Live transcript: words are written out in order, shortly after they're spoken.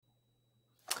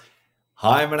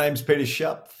Hi, my name's Peter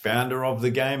Shupp, founder of the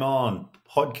GAIM ON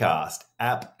podcast,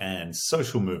 app, and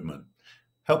social movement,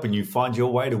 helping you find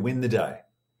your way to win the day.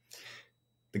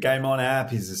 The GAIM ON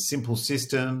app is a simple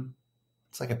system.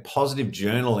 It's like a positive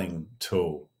journaling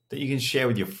tool that you can share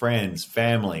with your friends,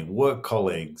 family, work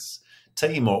colleagues,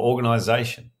 team, or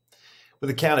organization, with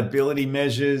accountability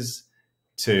measures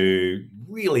to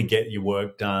really get your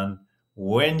work done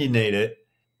when you need it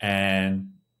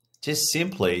and just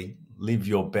simply live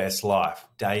your best life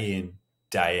day in,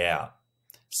 day out.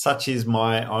 Such is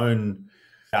my own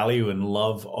value and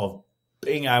love of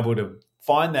being able to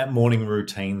find that morning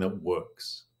routine that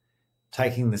works.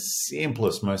 Taking the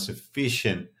simplest, most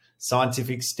efficient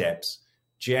scientific steps,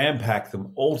 jam-pack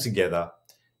them all together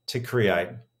to create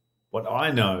what I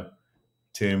know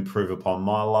to improve upon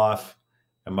my life.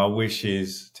 And my wish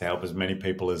is to help as many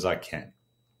people as I can.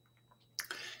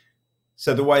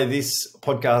 So the way this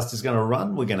podcast is going to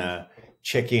run, we're going to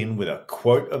check in with a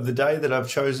quote of the day that I've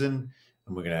chosen,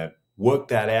 and we're going to work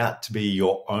that out to be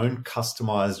your own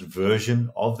customized version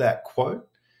of that quote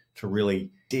to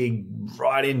really dig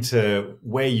right into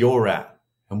where you're at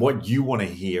and what you want to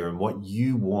hear and what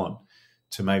you want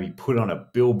to maybe put on a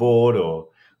billboard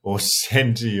or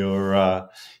send to your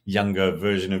younger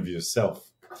version of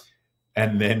yourself.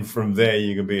 And then from there,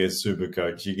 you can be a super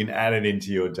coach. You can add it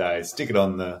into your day, stick it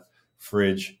on the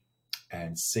fridge,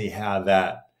 and see how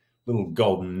that little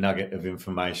golden nugget of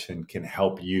information can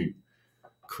help you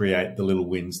create the little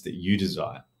wins that you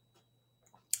desire.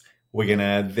 We're going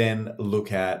to then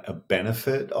look at a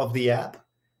benefit of the app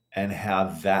and how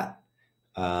that,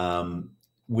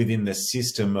 within the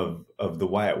system of the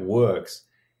way it works,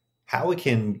 how we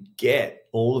can get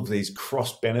all of these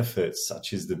cross benefits,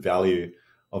 such as the value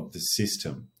of the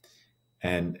system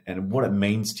and what it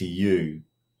means to you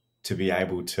to be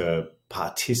able to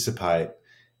participate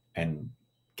and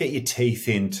get your teeth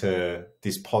into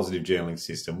this positive journaling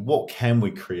system. What can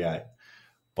we create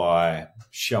by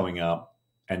showing up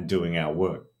and doing our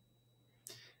work?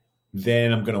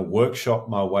 Then I'm going to workshop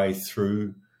my way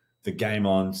through the GAIM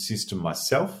ON system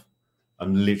myself.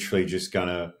 I'm literally just going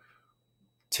to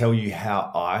tell you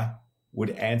how I would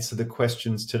answer the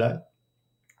questions today.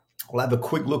 We'll have a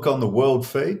quick look on the world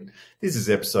feed. This is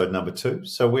episode number 2,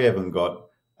 so we haven't got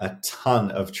a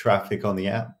ton of traffic on the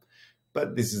app,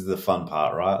 but this is the fun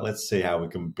part, right? Let's see how we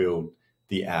can build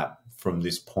the app from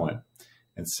this point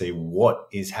and see what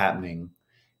is happening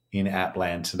in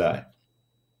Appland today.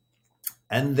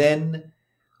 And then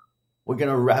we're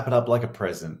going to wrap it up like a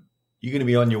present. You're going to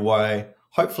be on your way,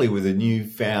 hopefully with a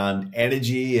newfound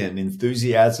energy and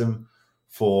enthusiasm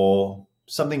for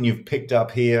something you've picked up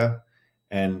here,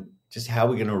 and just how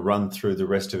we're going to run through the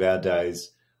rest of our days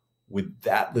with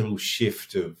that little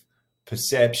shift of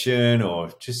perception or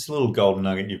just a little golden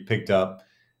nugget you've picked up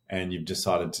and you've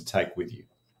decided to take with you.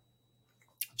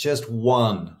 Just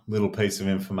one little piece of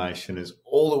information is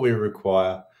all that we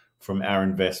require from our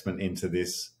investment into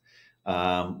this.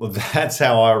 Well, that's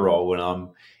how I roll when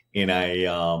I'm in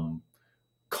a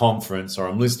conference or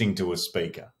I'm listening to a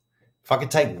speaker. If I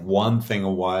could take one thing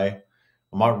away,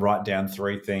 I might write down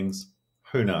 3 things.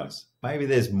 Who knows? Maybe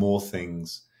there's more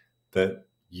things that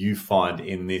you find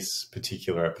in this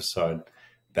particular episode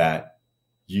that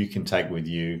you can take with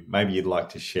you. Maybe you'd like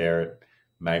to share it.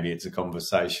 Maybe it's a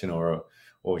conversation or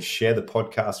share the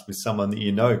podcast with someone that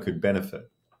you know could benefit.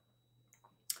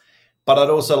 But I'd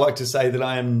also like to say that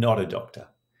I am not a doctor.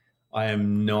 I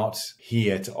am not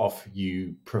here to offer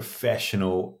you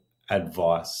professional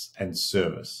advice and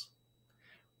service.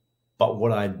 But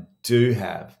what I do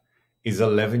have is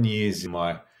 11 years in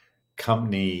my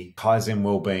company, Kaizen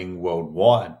Wellbeing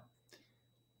Worldwide.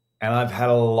 And I've had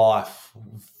a life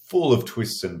full of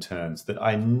twists and turns that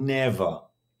I never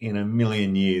in a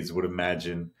million years would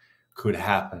imagine could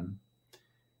happen.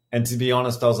 And to be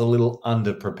honest, I was a little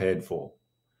underprepared for.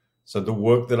 So the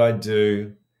work that I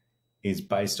do is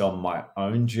based on my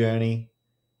own journey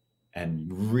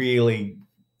and really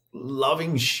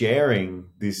loving sharing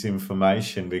this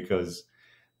information because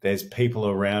there's people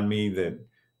around me that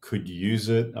could use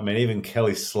it. I mean, even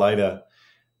Kelly Slater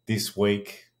this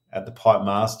week at the Pipe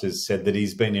Masters said that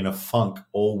he's been in a funk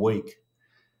all week.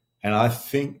 And I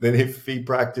think that if he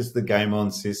practiced the GAIM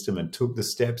ON system and took the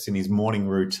steps in his morning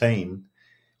routine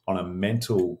on a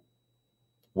mental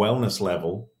wellness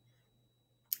level,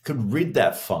 could rid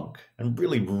that funk and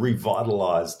really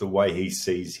revitalize the way he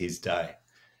sees his day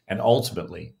and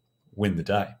ultimately win the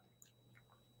day.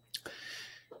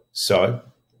 So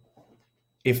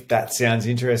if that sounds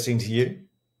interesting to you,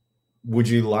 would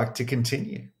you like to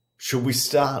continue? Should we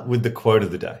start with the quote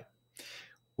of the day,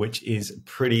 which is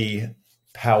pretty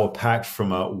power packed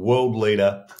from a world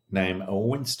leader named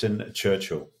Winston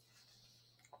Churchill.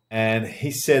 And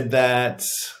he said that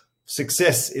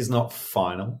success is not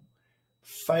final,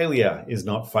 failure is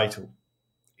not fatal.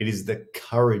 It is the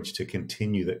courage to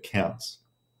continue that counts.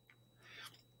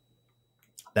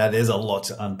 Now, there's a lot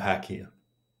to unpack here.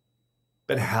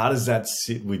 But how does that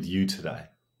sit with you today?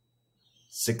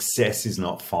 Success is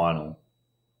not final.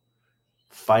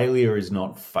 Failure is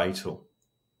not fatal.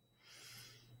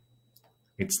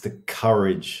 It's the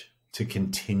courage to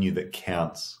continue that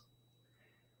counts.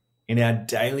 In our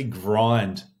daily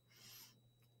grind,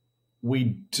 we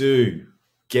do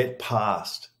get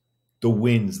past the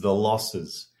wins, the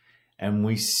losses, and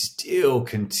we still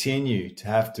continue to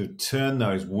have to turn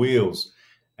those wheels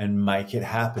and make it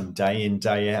happen day in,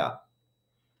 day out.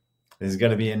 There's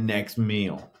going to be a next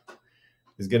meal.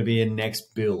 There's going to be a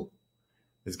next bill.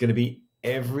 There's going to be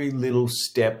every little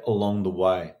step along the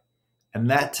way. And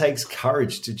that takes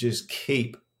courage to just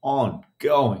keep on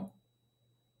going.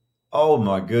 Oh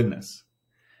my goodness.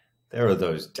 There are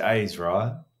those days,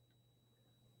 right?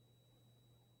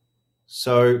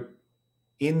 So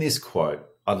in this quote,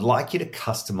 I'd like you to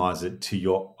customize it to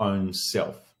your own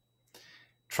self.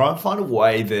 Try and find a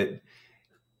way that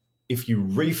if you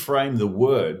reframe the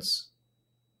words,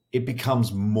 it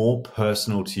becomes more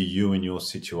personal to you and your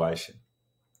situation.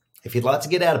 If you'd like to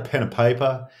get out a pen and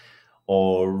paper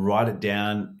or write it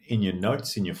down in your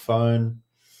notes in your phone,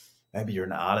 maybe you're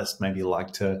an artist, maybe you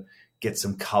like to get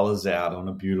some colors out on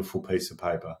a beautiful piece of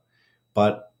paper.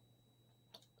 But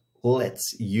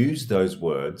let's use those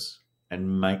words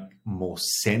and make more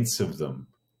sense of them,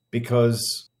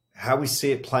 because how we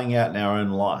see it playing out in our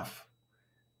own life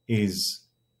is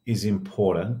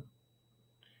important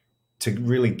to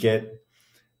really get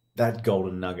that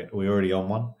golden nugget. We're already on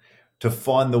one. To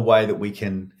find the way that we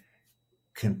can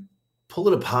pull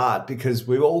it apart, because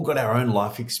we've all got our own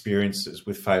life experiences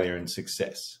with failure and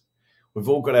success. We've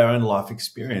all got our own life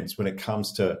experience when it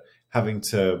comes to having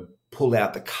to pull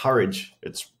out the courage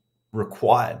that's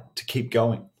required to keep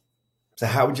going. So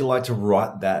how would you like to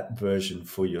write that version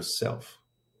for yourself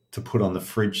to put on the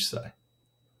fridge, say,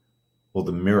 or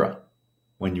the mirror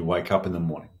when you wake up in the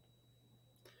morning?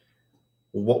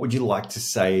 Or what would you like to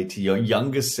say to your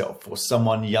younger self or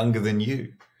someone younger than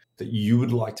you that you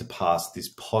would like to pass this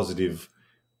positive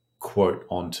quote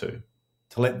onto,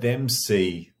 to let them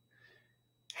see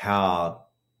how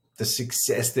the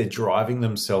success they're driving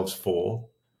themselves for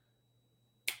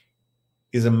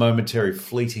is a momentary,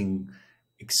 fleeting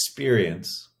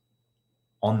experience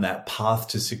on that path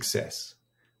to success.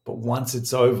 But once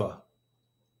it's over,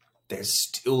 there's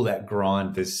still that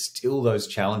grind. There's still those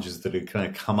challenges that are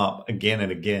going to come up again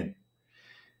and again.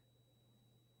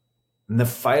 And the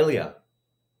failure,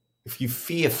 if you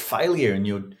fear failure and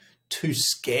you're too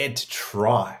scared to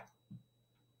try,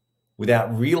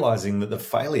 without realizing that the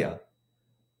failure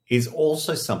is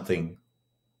also something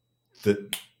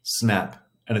that snap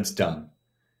and it's done.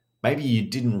 Maybe you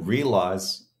didn't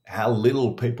realize how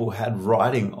little people had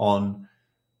riding on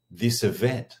this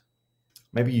event.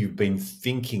 Maybe you've been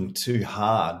thinking too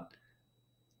hard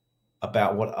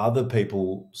about what other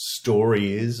people's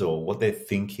story is or what they're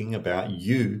thinking about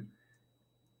you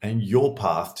and your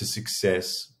path to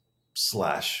success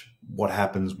 / what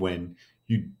happens when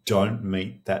you don't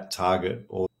meet that target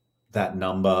or that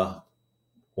number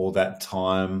or that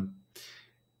time.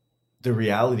 The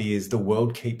reality is the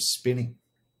world keeps spinning.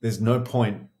 There's no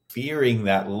point fearing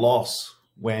that loss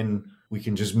when we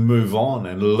can just move on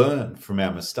and learn from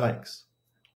our mistakes.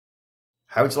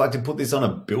 How would you like to put this on a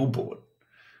billboard?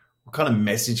 What kind of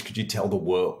message could you tell the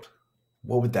world?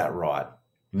 What would that write?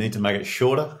 You need to make it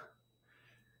shorter,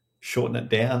 shorten it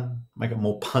down, make it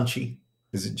more punchy.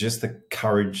 Is it just the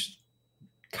courage?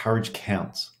 Courage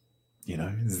counts. You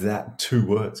know, is that 2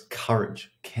 words?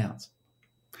 Courage counts.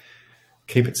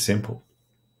 Keep it simple.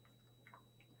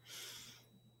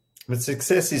 But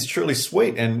success is truly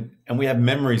sweet and we have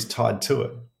memories tied to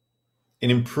it. It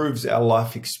improves our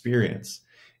life experience.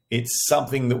 It's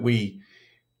something that we,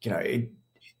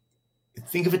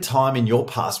 think of a time in your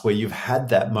past where you've had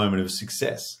that moment of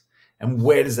success. And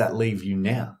where does that leave you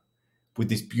now? With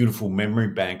this beautiful memory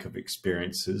bank of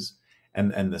experiences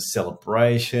and the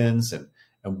celebrations and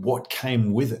what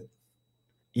came with it.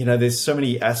 There's so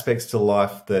many aspects to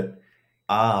life that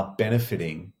are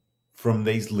benefiting from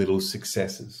these little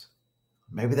successes.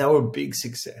 Maybe they were a big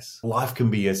success. Life can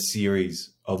be a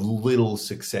series of little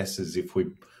successes if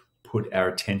we put our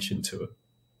attention to it.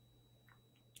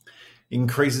 It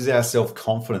increases our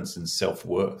self-confidence and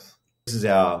self-worth. This is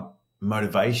our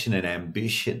motivation and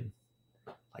ambition.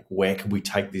 Like, where can we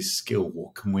take this skill?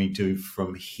 What can we do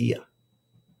from here?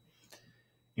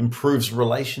 improves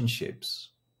relationships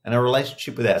and our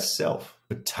relationship with ourselves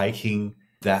for taking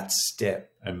that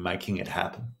step and making it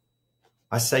happen.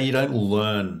 I say you don't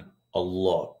learn a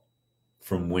lot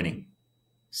from winning,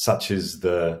 such as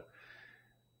the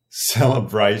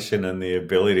celebration and the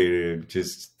ability to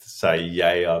just say,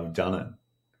 yay, I've done it.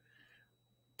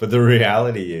 But the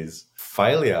reality is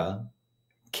failure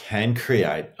can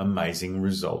create amazing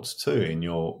results too in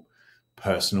your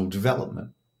personal development.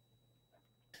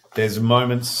 There's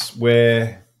moments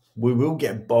where we will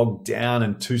get bogged down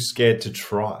and too scared to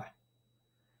try.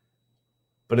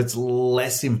 But it's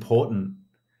less important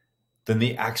than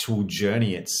the actual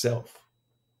journey itself.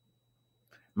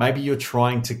 Maybe you're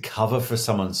trying to cover for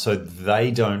someone so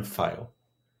they don't fail.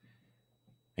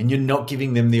 And you're not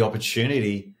giving them the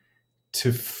opportunity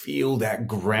to feel that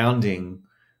grounding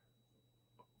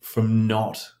from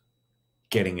not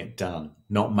getting it done,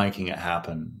 not making it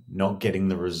happen, not getting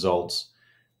the results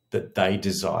that they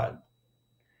desired.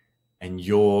 And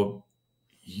you're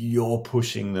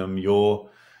pushing them, you're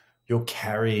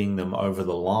carrying them over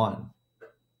the line.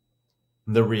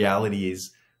 And the reality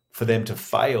is for them to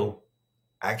fail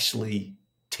actually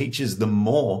teaches them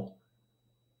more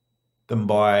than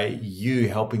by you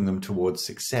helping them towards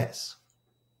success.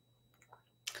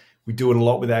 We do it a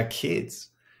lot with our kids.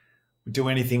 We do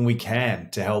anything we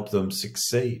can to help them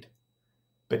succeed.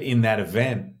 But in that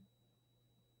event,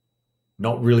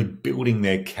 not really building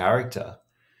their character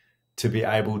to be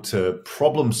able to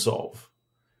problem solve.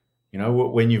 You know,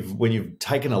 when you've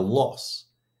taken a loss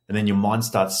and then your mind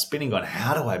starts spinning on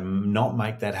how do I not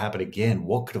make that happen again?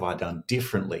 What could have I done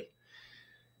differently?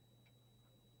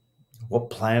 What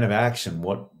plan of action?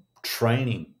 What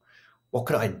training? What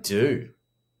could I do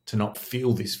to not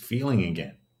feel this feeling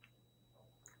again?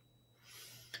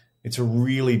 It's a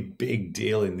really big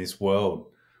deal in this world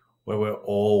where we're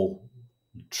all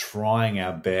trying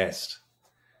our best.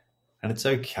 And it's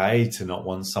okay to not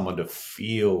want someone to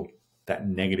feel that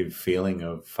negative feeling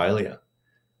of failure.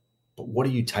 But what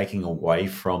are you taking away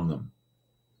from them?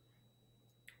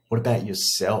 What about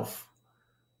yourself?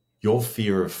 Your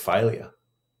fear of failure?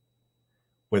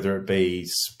 Whether it be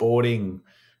sporting,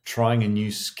 trying a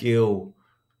new skill,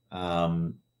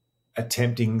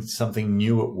 attempting something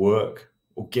new at work,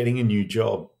 or getting a new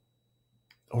job,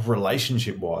 or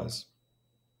relationship-wise.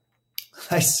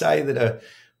 They say that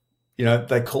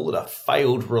they call it a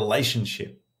failed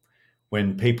relationship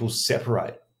when people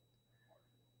separate.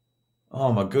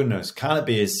 Oh my goodness, can't it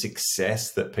be a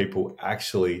success that people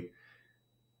actually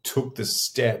took the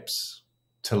steps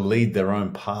to lead their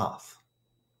own path?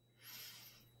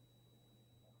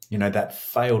 You know, that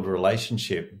failed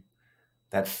relationship,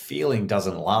 that feeling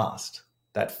doesn't last.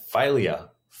 That failure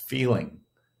feeling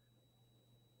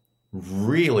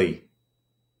really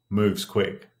moves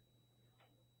quick.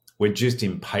 We're just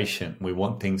impatient. We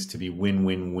want things to be win,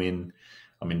 win, win.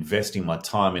 I'm investing my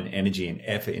time and energy and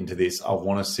effort into this. I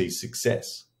want to see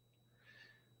success.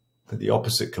 But the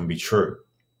opposite can be true.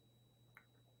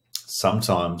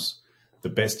 Sometimes the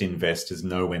best investors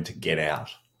know when to get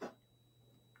out.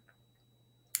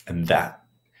 And that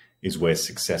is where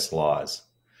success lies,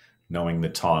 knowing the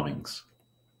timings.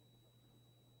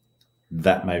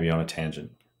 That may be on a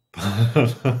tangent.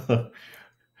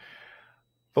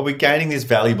 But we're gaining this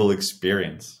valuable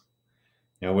experience.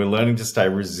 You know, we're learning to stay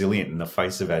resilient in the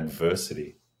face of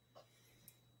adversity.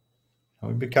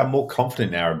 And we become more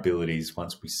confident in our abilities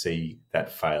once we see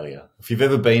that failure. If you've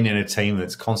ever been in a team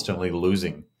that's constantly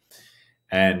losing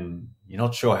and you're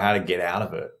not sure how to get out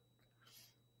of it,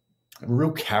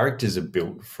 real characters are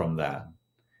built from that.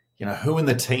 You know, who in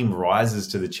the team rises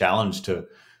to the challenge to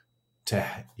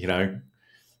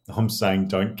I'm saying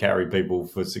don't carry people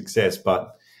for success,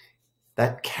 but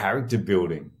that character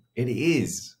building, it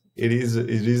is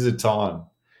a time,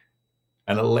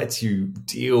 and it lets you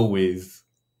deal with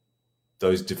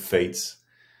those defeats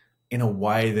in a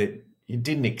way that you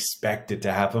didn't expect it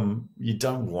to happen. You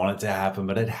don't want it to happen,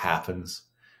 but it happens,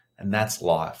 and that's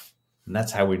life, and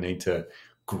that's how we need to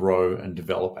grow and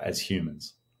develop as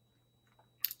humans.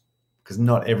 Because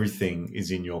not everything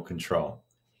is in your control.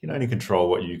 You can only control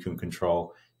what you can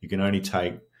control. You can only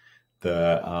take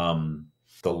the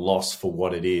loss for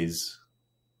what it is.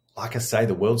 Like I say,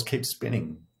 the world keeps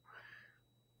spinning.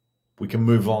 We can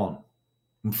move on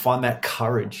and find that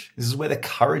courage. This is where the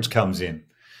courage comes in.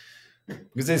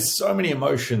 Because there's so many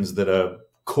emotions that are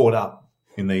caught up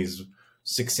in these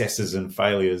successes and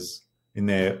failures in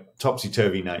their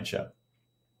topsy-turvy nature.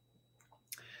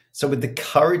 So with the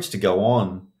courage to go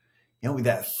on, with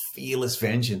that fearless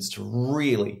vengeance to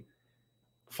really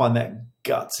find that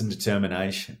guts and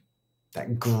determination,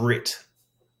 that grit.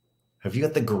 Have you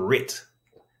got the grit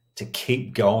to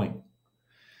keep going?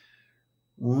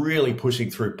 really pushing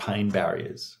through pain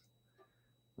barriers,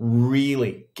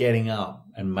 really getting up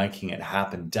and making it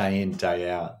happen day in, day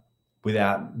out,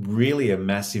 without really a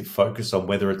massive focus on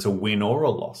whether it's a win or a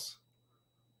loss.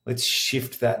 Let's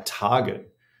shift that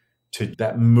target to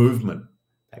that movement,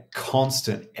 that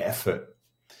constant effort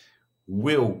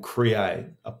will create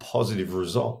a positive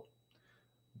result,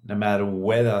 no matter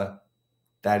whether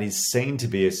that is seen to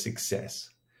be a success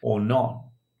or not.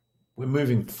 We're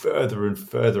moving further and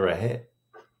further ahead.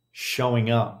 Showing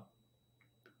up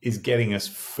is getting us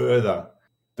further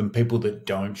than people that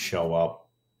don't show up.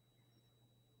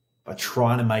 But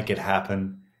trying to make it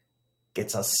happen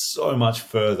gets us so much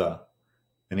further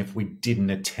than if we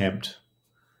didn't attempt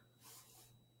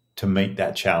to meet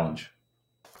that challenge.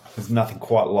 There's nothing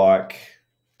quite like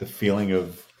the feeling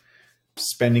of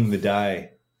spending the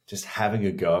day just having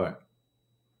a go.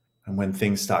 And when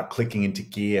things start clicking into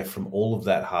gear from all of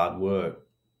that hard work,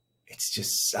 it's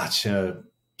just such a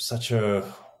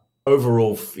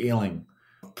overall feeling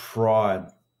of pride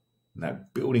and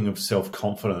that building of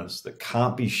self-confidence that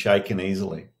can't be shaken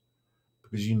easily,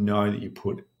 because you know that you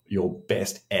put your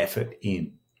best effort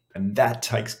in. And that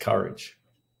takes courage.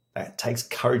 That takes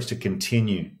courage to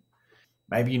continue.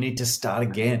 Maybe you need to start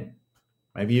again.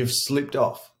 Maybe you've slipped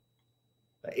off.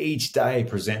 But each day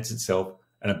presents itself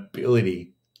an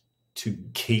ability to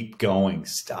keep going,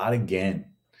 start again.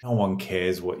 No one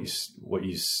cares what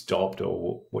you stopped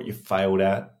or what you failed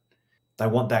at. They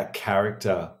want that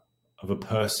character of a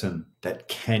person that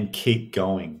can keep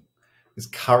going. Because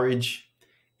courage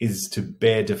is to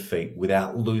bear defeat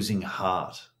without losing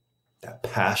heart. That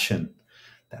passion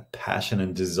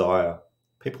and desire.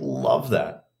 People love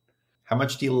that. How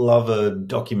much do you love a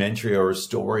documentary or a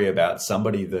story about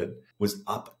somebody that was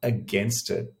up against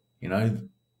it? You know,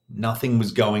 nothing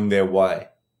was going their way,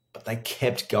 but they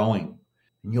kept going.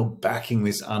 And you're backing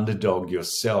this underdog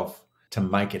yourself to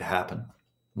make it happen.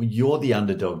 Well, you're the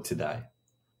underdog today.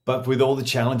 But with all the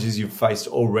challenges you've faced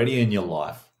already in your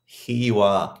life, here you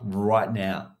are right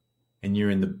now, and you're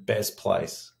in the best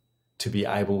place to be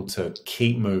able to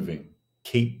keep moving,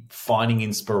 keep finding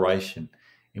inspiration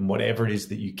in whatever it is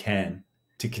that you can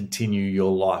to continue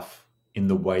your life in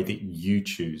the way that you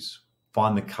choose.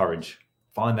 Find the courage,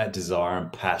 find that desire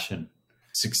and passion,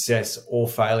 success or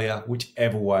failure,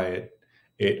 whichever way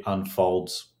it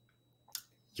unfolds.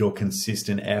 Your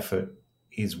consistent effort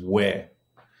is where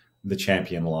the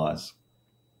champion lies.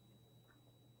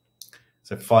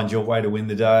 So find your way to win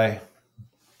the day.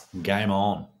 Game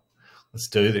on. Let's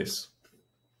do this.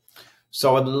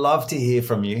 So I'd love to hear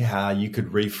from you how you could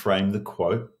reframe the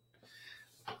quote.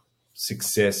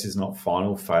 Success is not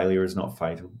final, failure is not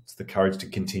fatal. It's the courage to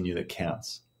continue that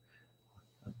counts.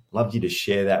 I'd love you to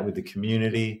share that with the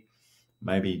community.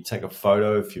 Maybe take a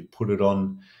photo if you put it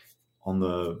on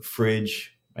the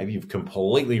fridge. Maybe you've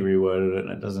completely reworded it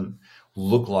and it doesn't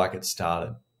look like it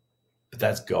started. But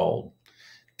that's gold.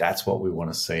 That's what we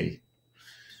want to see.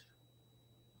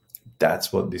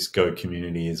 That's what this Go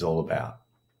community is all about.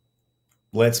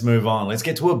 Let's move on. Let's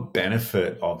get to a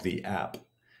benefit of the app.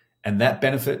 And that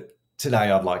benefit today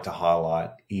I'd like to highlight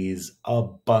is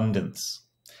abundance.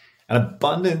 And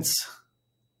abundance,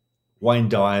 Wayne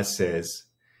Dyer says,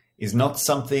 is not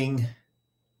something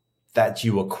that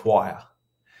you acquire.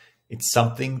 It's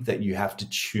something that you have to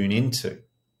tune into.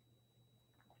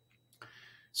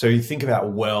 So you think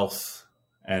about wealth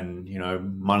and,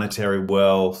 monetary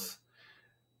wealth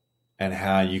and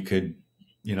how you could,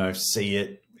 see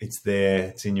it. It's there,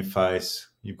 it's in your face.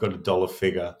 You've got a dollar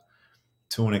figure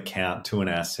to an account, to an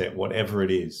asset, whatever it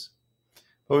is.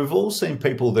 But we've all seen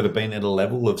people that have been at a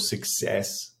level of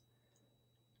success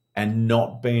and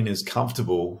not been as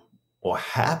comfortable or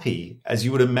happy as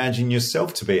you would imagine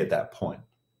yourself to be at that point.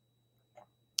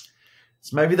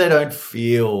 So maybe they don't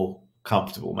feel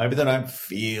comfortable. Maybe they don't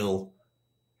feel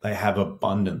they have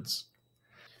abundance.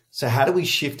 So how do we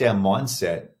shift our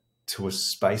mindset to a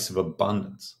space of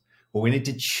abundance? Well, we need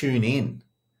to tune in.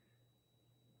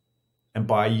 And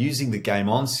by using the Game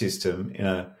On system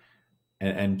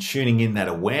and tuning in that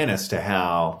awareness to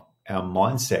how our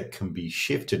mindset can be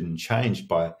shifted and changed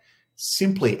by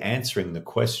simply answering the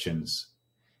questions: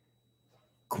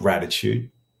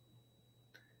 gratitude,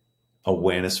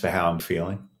 awareness for how I'm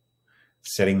feeling,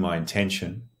 setting my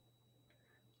intention,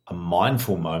 a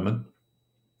mindful moment,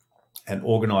 and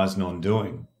organized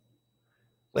non-doing.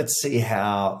 Let's see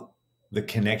how the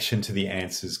connection to the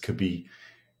answers could be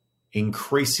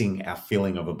increasing our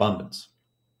feeling of abundance.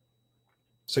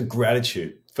 So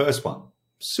gratitude, first one,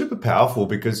 super powerful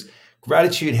because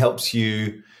gratitude helps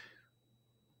you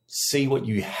see what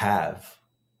you have,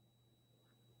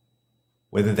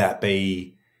 whether that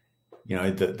be,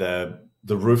 the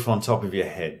the roof on top of your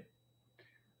head.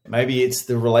 Maybe it's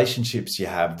the relationships you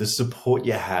have, the support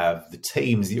you have, the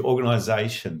teams, the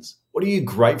organizations. What are you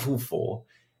grateful for?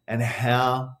 And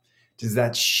how does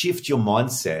that shift your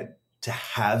mindset to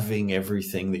having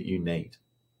everything that you need?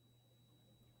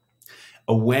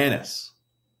 Awareness.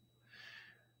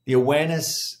 The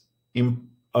awareness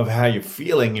of how you're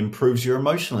feeling improves your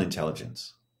emotional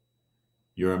intelligence.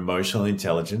 Your emotional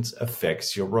intelligence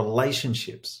affects your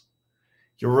relationships.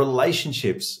 Your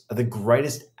relationships are the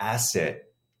greatest asset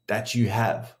that you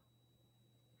have.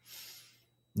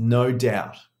 No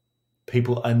doubt,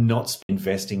 people are not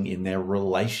investing in their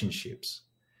relationships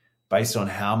based on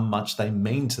how much they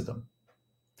mean to them.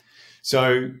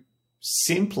 So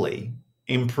simply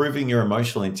improving your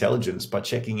emotional intelligence by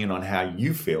checking in on how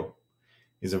you feel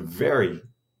is a very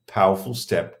powerful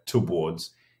step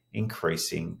towards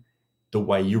increasing the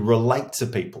way you relate to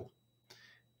people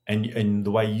and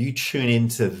the way you tune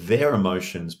into their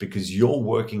emotions, because you're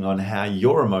working on how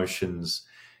your emotions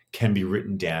can be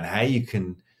written down, how you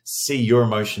can see your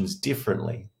emotions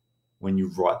differently when you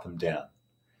write them down,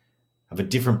 have a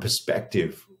different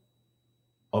perspective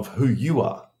of who you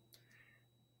are.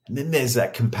 And then there's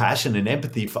that compassion and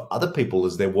empathy for other people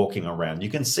as they're walking around. You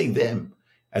can see them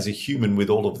as a human with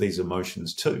all of these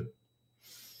emotions too.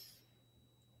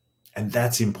 And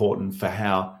that's important for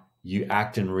how you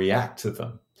act and react to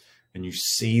them, and you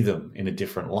see them in a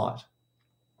different light.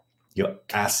 Your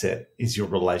asset is your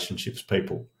relationships,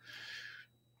 people.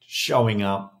 Showing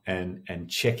up and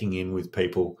checking in with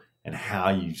people and how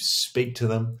you speak to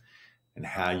them and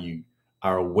how you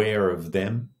are aware of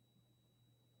them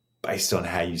based on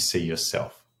how you see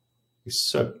yourself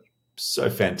is so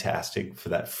fantastic for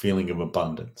that feeling of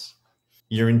abundance.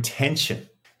 Your intention.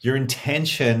 Your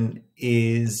intention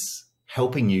is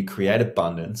helping you create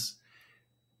abundance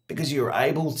because you're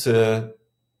able to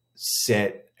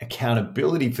set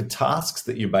accountability for tasks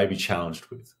that you may be challenged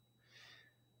with.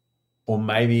 Or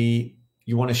maybe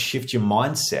you want to shift your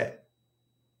mindset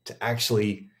to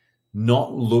actually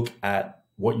not look at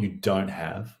what you don't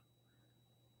have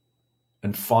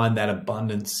and find that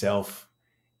abundant self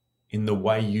in the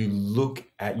way you look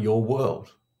at your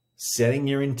world. Setting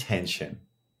your intention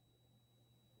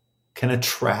can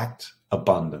attract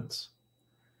abundance.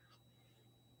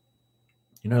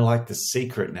 You know, like The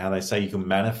Secret and how they say you can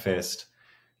manifest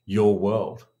your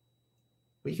world.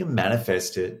 Well, you can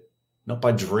manifest it not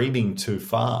by dreaming too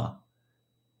far.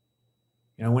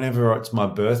 You know, whenever it's my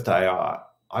birthday,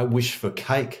 I wish for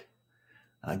cake.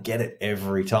 I get it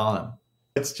every time.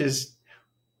 Let's just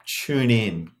tune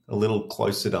in a little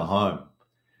closer to home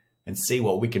and see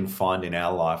what we can find in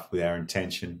our life with our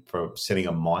intention for setting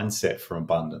a mindset for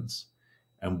abundance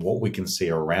and what we can see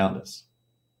around us.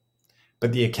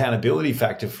 But the accountability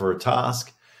factor for a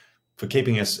task, for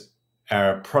keeping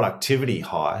our productivity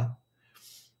high,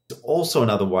 is also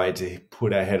another way to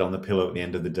put our head on the pillow at the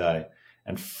end of the day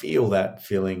and feel that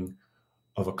feeling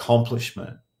of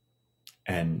accomplishment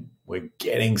and we're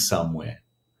getting somewhere.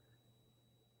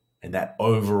 And that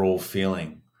overall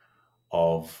feeling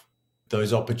of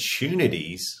those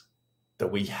opportunities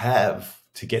that we have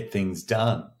to get things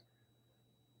done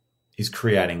is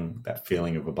creating that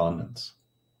feeling of abundance.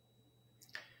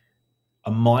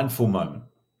 A mindful moment.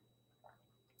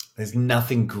 There's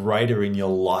nothing greater in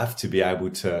your life to be able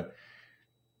to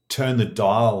turn the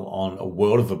dial on a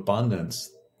world of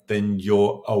abundance than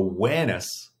your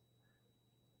awareness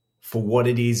for what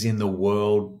it is in the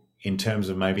world in terms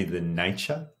of maybe the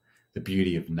nature, the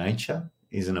beauty of nature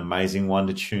is an amazing one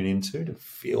to tune into, to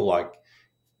feel like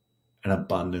an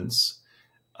abundance,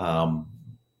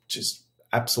 just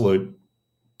absolute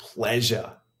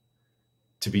pleasure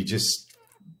to be just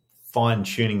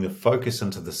fine-tuning the focus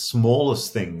into the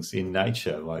smallest things in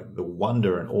nature, like the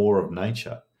wonder and awe of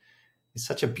nature. It's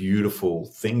such a beautiful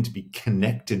thing to be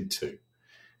connected to.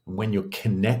 And when you're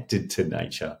connected to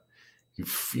nature, you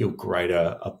feel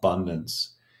greater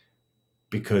abundance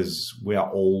because we are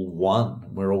all one.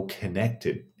 We're all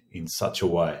connected in such a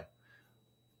way,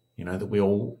 you know, that we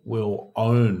all will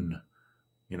own,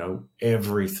 you know,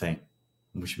 everything.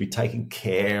 We should be taking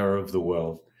care of the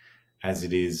world as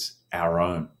it is our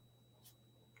own.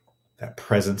 That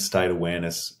present state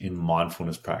awareness in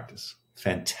mindfulness practice.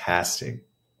 Fantastic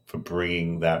for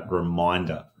bringing that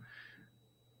reminder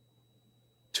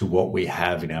to what we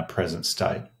have in our present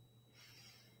state.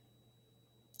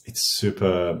 It's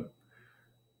super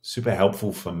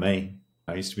helpful for me.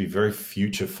 I used to be very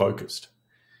future focused.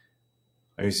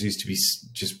 I used to be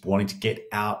just wanting to get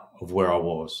out of where I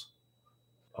was.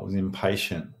 I was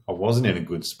impatient. I wasn't in a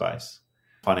good space.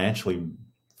 Financially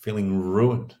feeling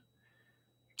ruined.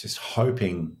 Just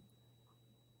hoping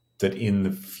that in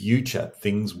the future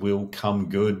things will come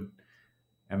good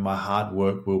and my hard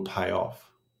work will pay off.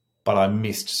 But I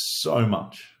missed so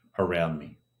much around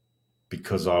me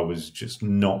because I was just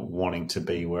not wanting to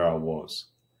be where I was.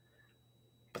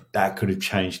 But that could have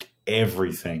changed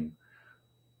everything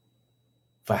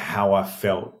for how I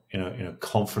felt in a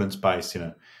confidence base, in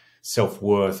a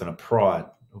self-worth and a pride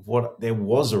of what there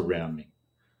was around me.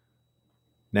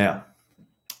 Now,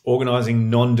 organizing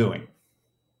non-doing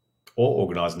or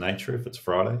organized nature if it's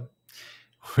Friday,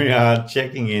 we are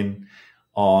checking in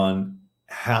on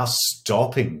how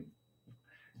stopping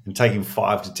and taking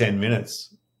 5 to 10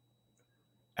 minutes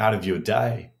out of your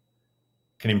day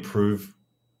can improve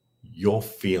your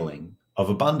feeling of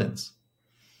abundance.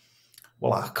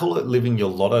 Well, I call it living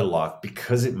your lotto life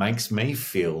because it makes me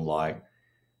feel like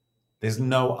there's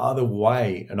no other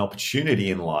way, an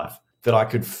opportunity in life that I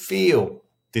could feel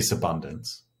this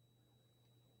abundance.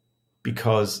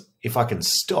 Because if I can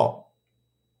stop,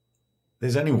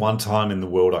 there's only one time in the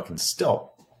world I can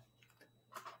stop.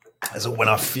 Is when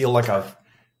I feel like I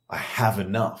have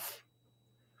enough.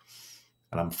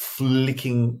 And I'm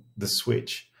flicking the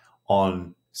switch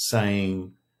on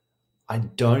saying, I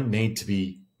don't need to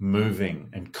be moving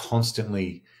and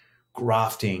constantly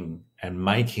grafting and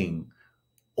making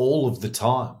all of the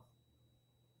time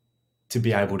to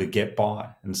be able to get by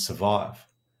and survive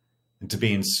and to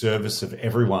be in service of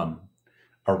everyone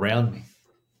around me.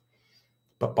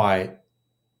 But by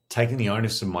taking the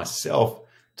onus of myself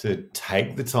to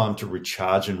take the time to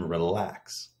recharge and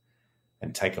relax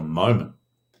and take a moment,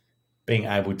 being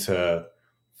able to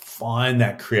find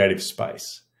that creative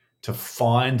space, to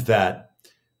find that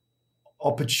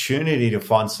opportunity to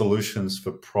find solutions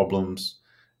for problems,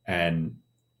 and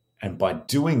by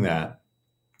doing that,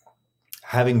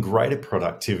 having greater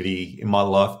productivity in my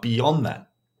life beyond that,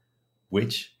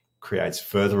 which creates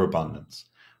further abundance.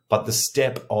 But the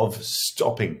step of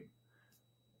stopping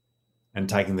and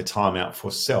taking the time out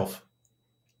for self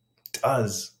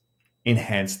does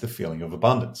enhance the feeling of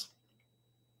abundance.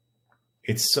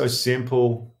 It's so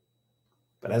simple,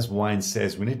 but as Wayne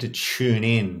says, we need to tune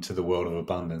in to the world of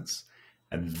abundance,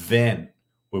 and then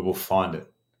we will find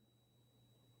it.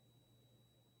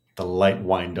 The late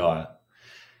Wayne Dyer.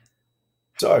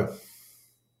 So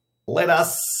let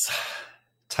us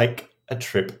take a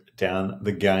trip down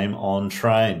the Game On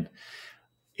train.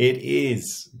 It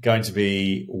is going to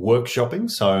be workshopping.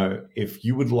 So if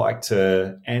you would like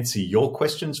to answer your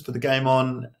questions for the Game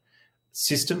On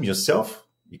system yourself,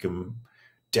 you can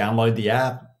download the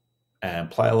app and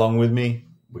play along with me.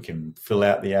 We can fill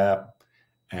out the app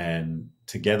and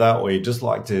together, or you just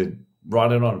like to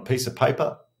write it on a piece of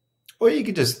paper, or you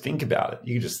could just think about it.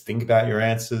 You can just think about your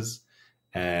answers,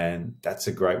 and that's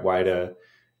a great way to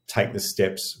take the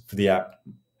steps for the app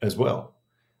as well.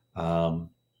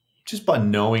 Just by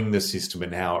knowing the system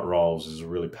and how it rolls is a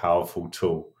really powerful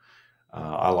tool.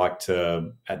 I like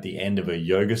to, at the end of a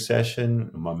yoga session,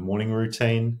 my morning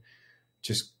routine,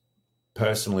 just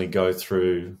personally go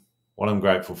through what I'm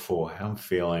grateful for, how I'm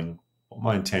feeling, what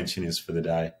my intention is for the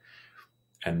day.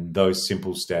 And those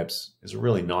simple steps is a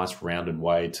really nice rounded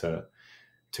way to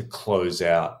close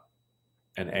out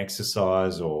an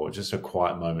exercise or just a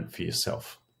quiet moment for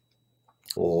yourself.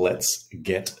 Let's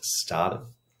get started.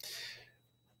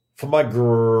 For my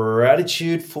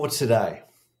gratitude for today,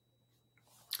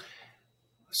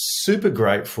 super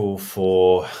grateful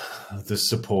for the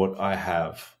support I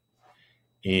have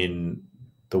in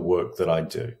the work that I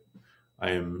do.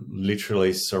 I am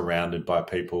literally surrounded by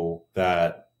people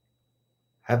that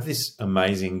have this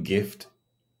amazing gift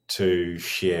to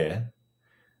share,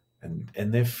 and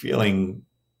they're feeling,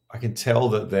 I can tell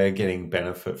that they're getting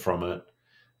benefit from it.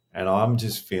 And I'm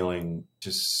just feeling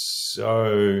just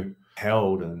so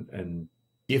held and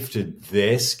gifted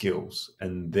their skills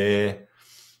and their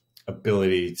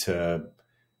ability to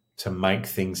make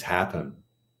things happen.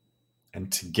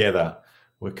 And together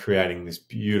we're creating this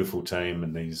beautiful team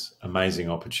and these amazing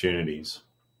opportunities.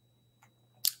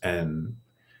 And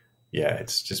yeah,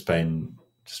 it's just been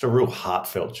just a real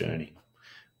heartfelt journey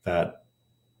that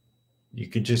you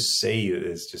could just see that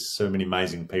there's just so many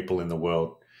amazing people in the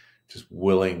world just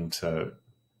willing to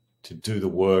do the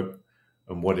work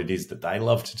and what it is that they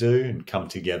love to do and come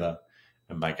together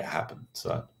and make it happen.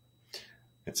 So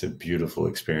it's a beautiful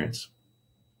experience.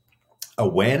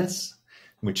 Awareness.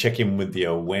 We check in with the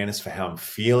awareness for how I'm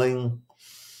feeling.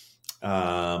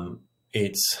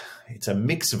 It's a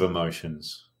mix of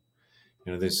emotions.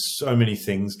 You know, there's so many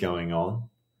things going on.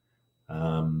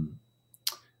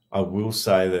 I will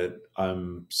say that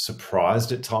I'm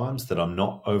surprised at times that I'm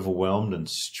not overwhelmed and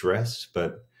stressed,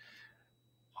 but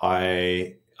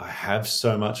I I have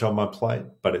so much on my plate,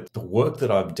 but it's the work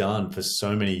that I've done for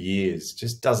so many years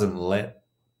just doesn't let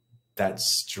that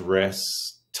stress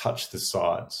touch the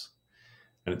sides.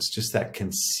 And it's just that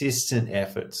consistent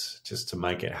efforts just to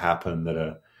make it happen that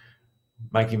are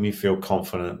making me feel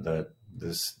confident that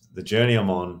the journey I'm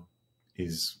on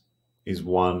is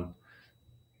one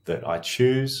that I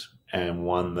choose, and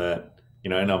one that,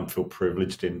 and I feel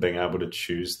privileged in being able to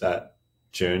choose that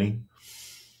journey.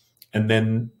 And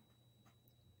then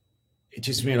it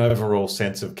gives me an overall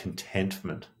sense of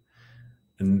contentment.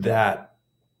 And that,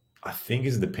 I think,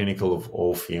 is the pinnacle of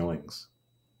all feelings.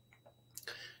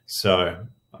 So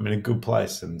I'm in a good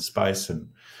place and space, and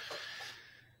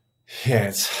yeah,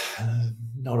 it's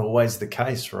not always the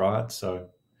case, right? So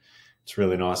it's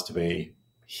really nice to be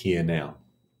here now.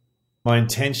 My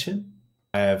intention,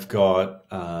 I have got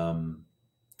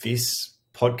this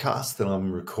podcast that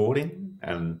I'm recording,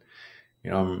 and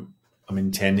I'm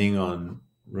intending on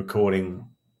recording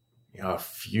a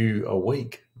few a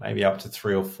week, maybe up to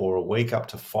 3 or 4 a week, up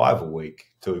to 5 a week,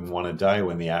 doing one a day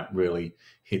when the app really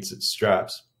hits its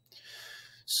straps.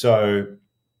 So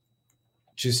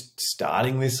just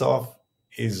starting this off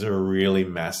is a really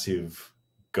massive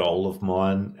goal of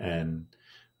mine, and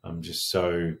I'm just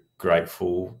so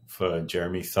grateful for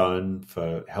Jeremy Thone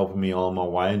for helping me along my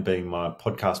way and being my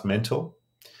podcast mentor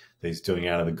that he's doing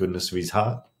out of the goodness of his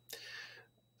heart.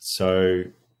 So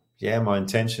yeah, my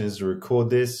intention is to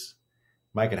record this,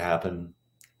 make it happen,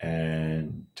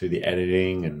 and do the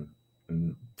editing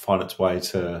and find its way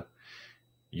to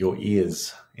your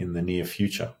ears in the near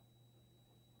future.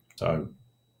 So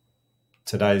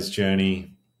today's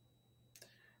journey,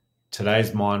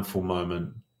 today's mindful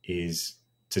moment is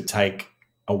to take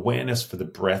awareness for the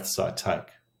breaths I take,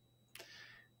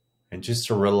 and just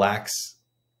to relax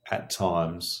at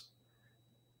times.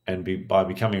 And by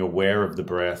becoming aware of the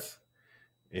breath,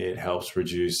 it helps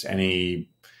reduce any,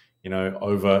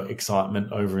 over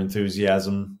excitement, over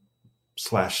enthusiasm /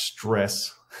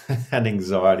 stress and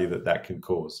anxiety that can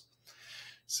cause.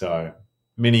 So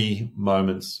many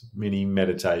moments, many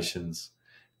meditations,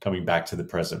 coming back to the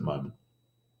present moment.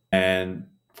 And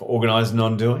for organized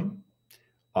non-doing,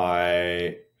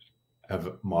 I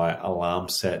have my alarm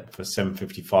set for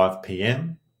 7:55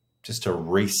 p.m. just to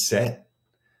reset.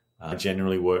 I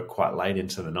generally work quite late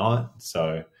into the night,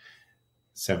 so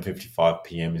 7:55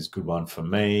 p.m. is a good one for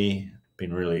me.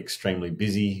 Been really extremely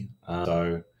busy,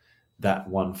 so that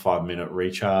 5-minute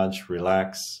recharge,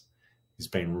 relax, has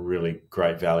been really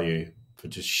great value for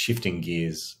just shifting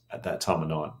gears at that time of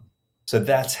night. So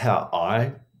that's how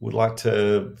I would like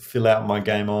to fill out my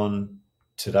Game On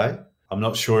today. I'm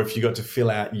not sure if you got to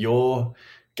fill out your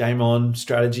Game On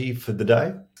strategy for the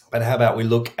day, but how about we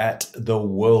look at the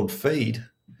world feed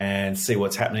and see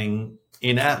what's happening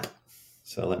in app.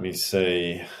 So let me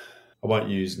see. I won't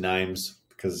use names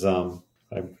because I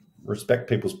respect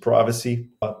people's privacy,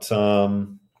 but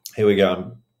here we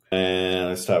go. And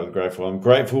let's start with grateful. I'm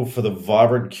grateful for the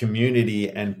vibrant community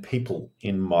and people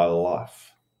in my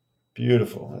life.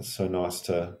 Beautiful. That's so nice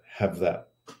to have that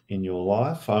in your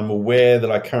life. I'm aware that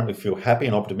I currently feel happy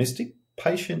and optimistic,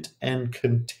 patient and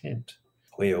content.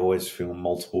 We always feel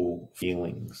multiple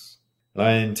feelings. And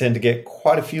I intend to get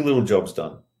quite a few little jobs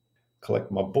done,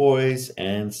 collect my boys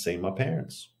and see my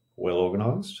parents. Well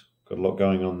organised. Got a lot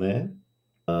going on there.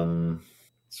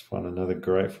 Let's find another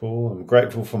grateful. I'm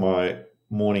grateful for my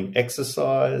morning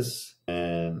exercise,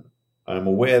 and I'm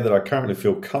aware that I currently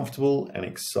feel comfortable and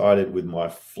excited with my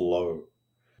flow.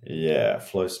 Yeah,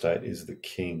 flow state is the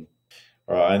king.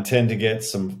 All right, I intend to get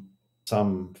some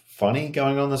funny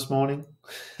going on this morning.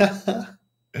 All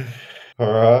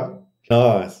right,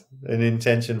 nice. An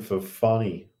intention for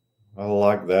funny. I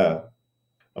like that.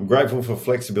 I'm grateful for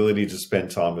flexibility to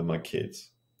spend time with my kids.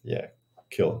 Yeah,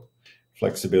 killer.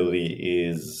 Flexibility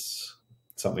is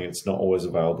something that's not always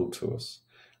available to us.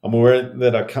 I'm aware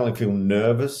that I currently feel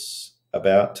nervous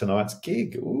about tonight's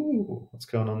gig. Ooh, what's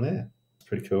going on there? It's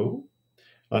pretty cool.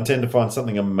 I intend to find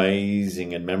something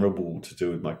amazing and memorable to do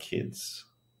with my kids.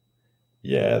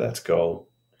 Yeah, that's gold.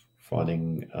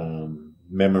 Finding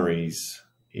memories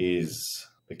is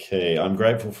the key. I'm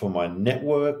grateful for my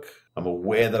network. I'm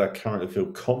aware that I currently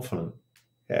feel confident.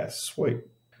 Yeah, sweet.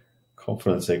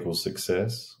 Confidence equals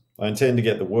success. I intend to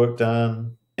get the work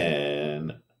done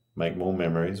and make more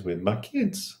memories with my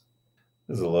kids.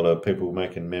 There's a lot of people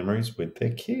making memories with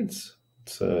their kids.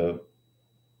 So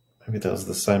maybe that was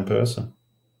the same person.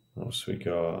 Oh, sweet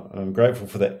God. I'm grateful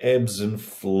for the ebbs and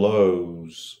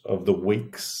flows of the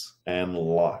weeks and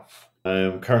life. I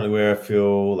am currently where I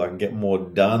feel I can get more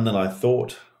done than I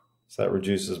thought. So that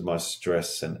reduces my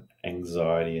stress and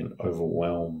anxiety and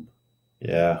overwhelm.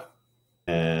 Yeah.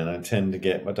 and I tend to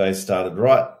get my day started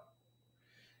right.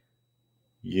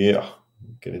 Yeah,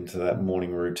 get into that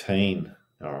morning routine.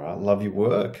 All right, love your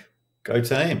work. Go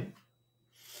team.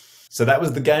 So that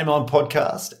was the Game On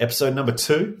podcast, episode number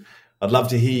 2. I'd love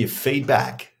to hear your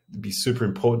feedback. It'd be super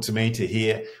important to me to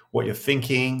hear what you're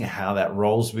thinking, how that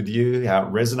rolls with you, how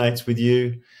it resonates with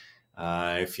you.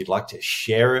 If you'd like to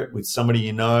share it with somebody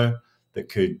you know that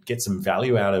could get some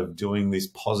value out of doing this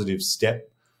positive step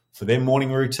for their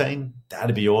morning routine,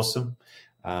 that'd be awesome.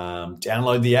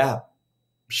 Download the app,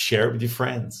 share it with your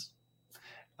friends.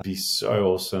 It'd be so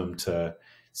awesome to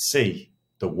see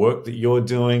the work that you're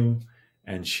doing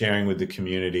and sharing with the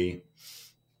community.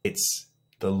 It's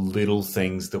the little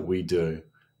things that we do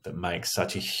that make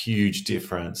such a huge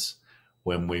difference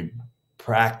when we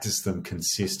practice them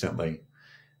consistently.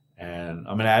 And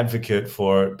I'm an advocate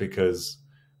for it because,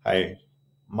 hey,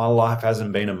 my life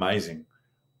hasn't been amazing,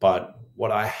 but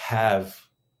what I have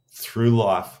through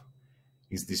life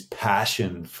is this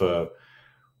passion for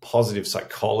positive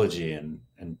psychology and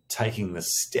taking the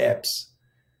steps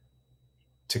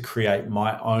to create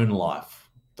my own life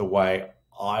the way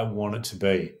I want it to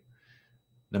be,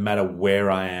 no matter where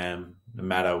I am, no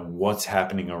matter what's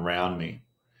happening around me,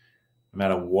 no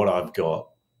matter what I've got.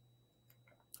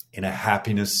 In a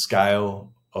happiness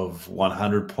scale of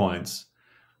 100 points,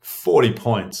 40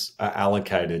 points are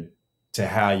allocated to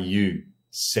how you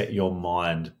set your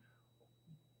mind,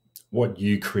 what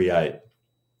you create,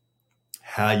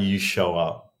 how you show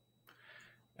up.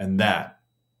 And that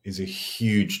is a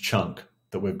huge chunk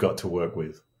that we've got to work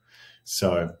with.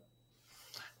 So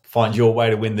find your way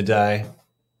to win the day.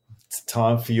 It's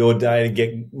time for your day to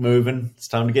get moving. It's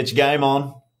time to get your game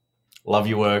on. Love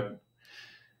your work.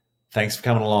 Thanks for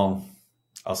coming along.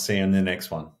 I'll see you in the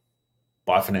next one.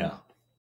 Bye for now.